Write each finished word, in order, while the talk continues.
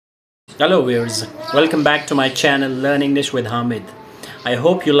Hello viewers, welcome back to my channel Learn English with Hamid. I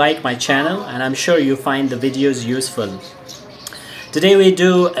hope you like my channel and I'm sure you find the videos useful. Today we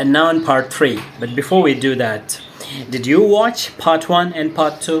do a noun part 3, but before we do that, did you watch part 1 and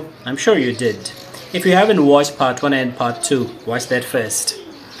part 2? I'm sure you did. If you haven't watched part 1 and part 2, watch that first.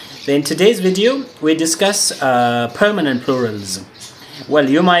 Then in today's video we discuss permanent plurals. Well,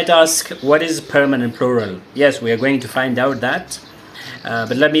 you might ask, what is permanent plural? Yes, we are going to find out that.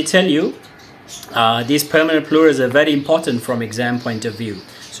 But let me tell you, these permanent plurals are very important from exam point of view.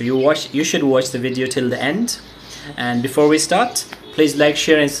 So you should watch the video till the end. And before we start, please like,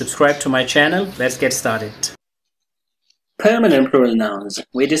 share and subscribe to my channel. Let's get started. Permanent plural nouns.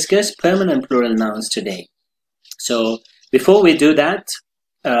 We discuss permanent plural nouns today. So before we do that,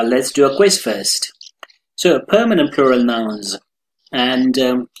 let's do a quiz first. So permanent plural nouns. And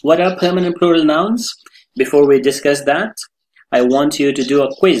what are permanent plural nouns? Before we discuss that, I want you to do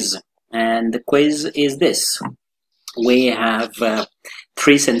a quiz, and the quiz is this. We have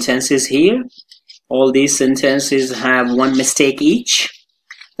 3 sentences here. All these sentences have 1 mistake each.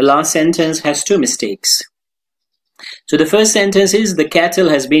 The last sentence has 2 mistakes. So the first sentence is, the cattle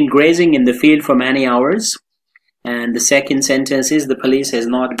has been grazing in the field for many hours. And the second sentence is, the police has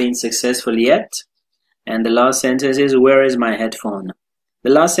not been successful yet. And the last sentence is, where is my headphone? The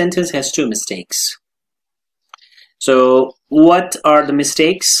last sentence has 2 mistakes. So what are the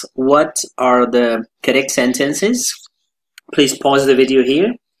mistakes? What are the correct sentences? Please pause the video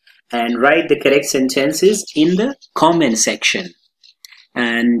here and write the correct sentences in the comment section.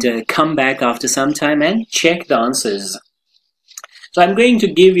 And come back after some time and check the answers. So I'm going to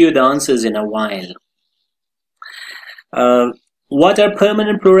give you the answers in a while. What are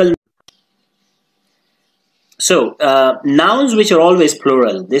permanent plural? So, nouns which are always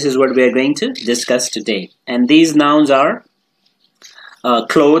plural, this is what we are going to discuss today. And these nouns are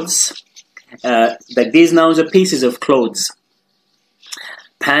clothes, these nouns are pieces of clothes.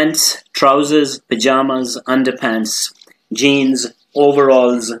 Pants, trousers, pajamas, underpants, jeans,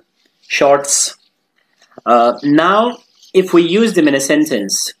 overalls, shorts. Now, if we use them in a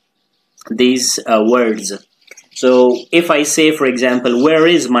sentence, these words. So, if I say, for example, where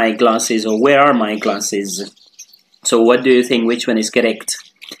is my glasses, or where are my glasses? So what do you think, which one is correct?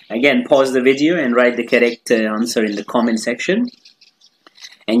 Again, pause the video and write the correct answer in the comment section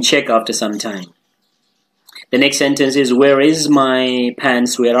and check after some time. The next sentence is, where is my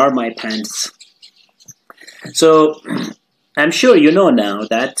pants? Where are my pants? So I'm sure you know now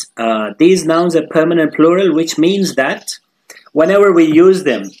that these nouns are permanent plural, which means that whenever we use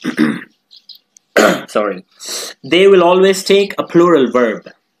them, sorry, they will always take a plural verb.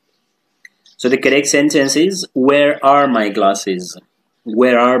 So the correct sentence is, where are my glasses?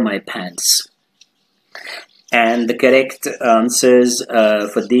 Where are my pants? And the correct answers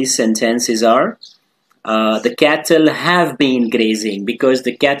for these sentences are, the cattle have been grazing, because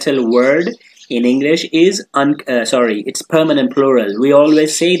the cattle word in English is, it's permanent plural. We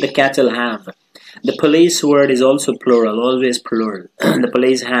always say the cattle have. The police word is also plural, always plural. The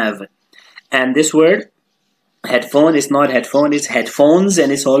police have. And this word, headphone, is not headphone, it's headphones,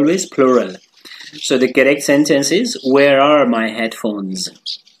 and it's always plural. So the correct sentence is, where are my headphones?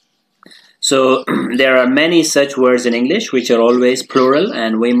 So there are many such words in English which are always plural,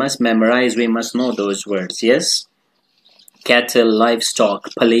 and we must memorize, we must know those words, yes? Cattle,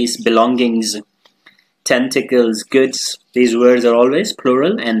 livestock, police, belongings, tentacles, goods. These words are always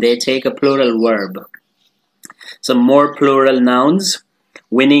plural and they take a plural verb. Some more plural nouns: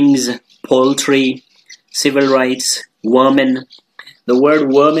 winnings, poultry, civil rights, vermin. The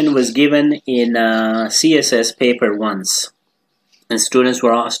word vermin was given in a CSS paper once, and students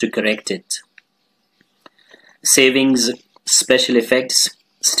were asked to correct it. Savings, special effects,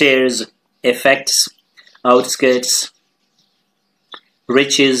 stairs, effects, outskirts,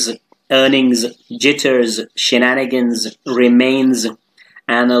 riches, earnings, jitters, shenanigans, remains,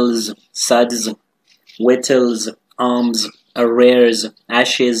 annals, suds, whittles, arms, arrears,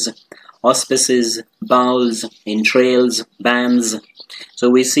 ashes, auspices, bowels, entrails, bands. So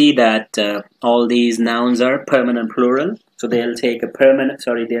we see that all these nouns are permanent plural. So they'll take a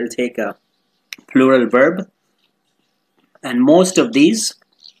plural verb. And most of these,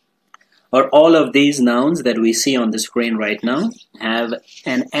 or all of these nouns that we see on the screen right now, have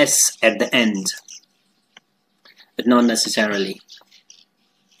an S at the end, but not necessarily.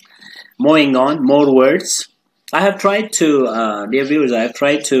 Moving on, more words. I have tried to, dear viewers, I have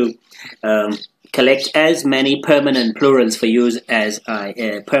tried to collect as many permanent plurals for you as I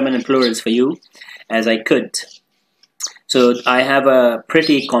could. So I have a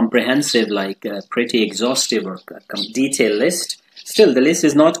pretty comprehensive, pretty exhaustive or detailed list Still, the list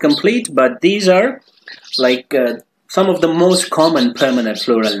is not complete, but these are like some of the most common permanent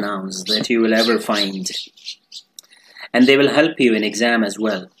plural nouns that you will ever find. And they will help you in exam as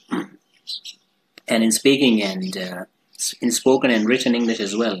well. And in speaking and in spoken and written English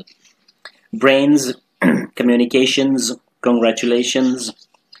as well. Brains, communications, congratulations,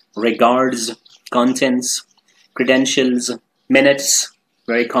 regards, contents, credentials, minutes,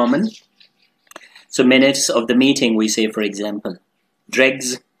 very common. So minutes of the meeting, we say, for example.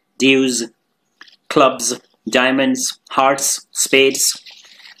 Dregs, dues, clubs, diamonds, hearts, spades.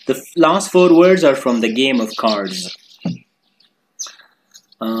 The last 4 words are from the game of cards.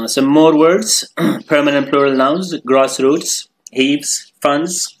 Some more words. Permanent plural nouns. Grassroots, heaps,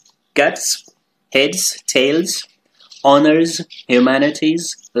 funds, guts, heads, tails, honors,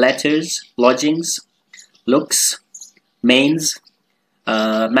 humanities, letters, lodgings, looks, mains,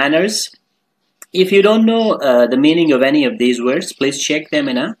 manners. If you don't know the meaning of any of these words, please check them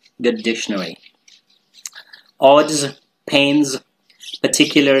in a good dictionary. Odds, pains,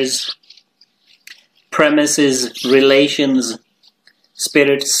 particulars, premises, relations,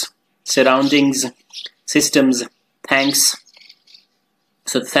 spirits, surroundings, systems, thanks.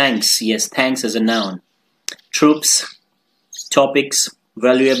 So thanks, yes, thanks as a noun. Troops, topics,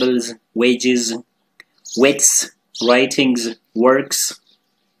 valuables, wages, wits, writings, works.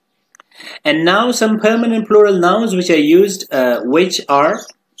 And now some permanent plural nouns which are used, which are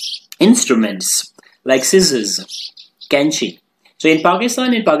instruments, like scissors, kanchi. So in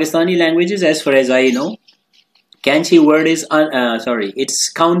Pakistani languages, as far as I know, kanchi word is, it's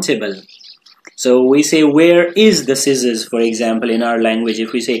countable. So we say, where is the scissors, for example, in our language,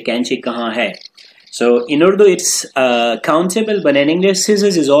 if we say kanchi kahan hai. So in Urdu it's countable, but in English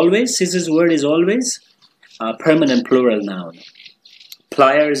scissors word is always a permanent plural noun.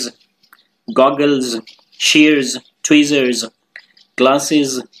 Pliers, goggles, shears, tweezers,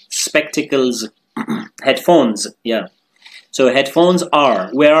 glasses, spectacles, headphones, yeah. So headphones are,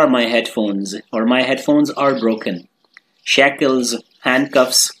 where are my headphones? Or my headphones are broken. Shackles,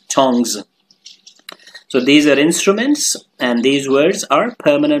 handcuffs, tongs. So these are instruments, and these words are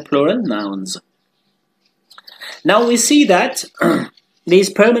permanent plural nouns. Now we see that these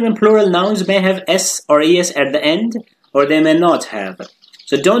permanent plural nouns may have s or es at the end, or they may not have.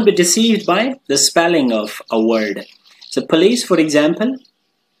 So don't be deceived by the spelling of a word. So police, for example,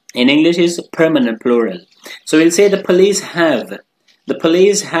 in English is permanent plural. So we'll say the police have. The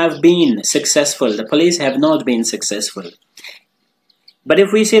police have been successful. The police have not been successful. But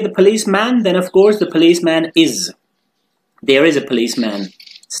if we say the policeman, then of course the policeman is. There is a policeman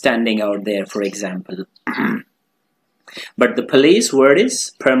standing out there, for example. But the police word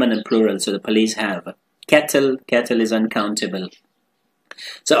is permanent plural, so the police have. Kettle, kettle is uncountable.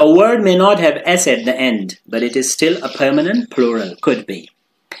 So a word may not have s at the end, but it is still a permanent plural, could be.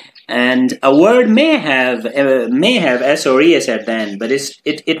 And a word may have s or es at the end, but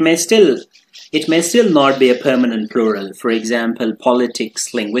it may still not be a permanent plural. For example,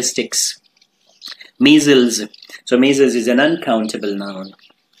 politics, linguistics, measles. So measles is an uncountable noun.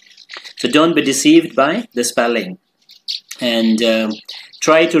 So don't be deceived by the spelling, and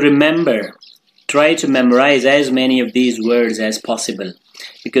try to memorize as many of these words as possible,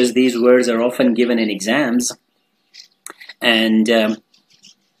 because these words are often given in exams, and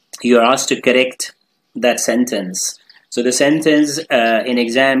you are asked to correct that sentence. So the sentence in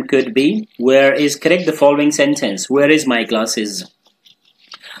exam could be, correct the following sentence, where is my glasses?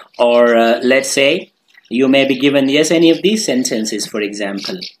 Or let's say you may be given, yes, any of these sentences, for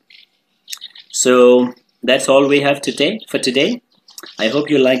example. So that's all we have for today. I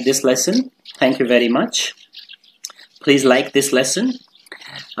hope you like this lesson. Thank you very much. Please like this lesson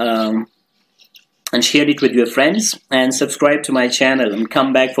and share it with your friends, and subscribe to my channel and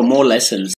come back for more lessons.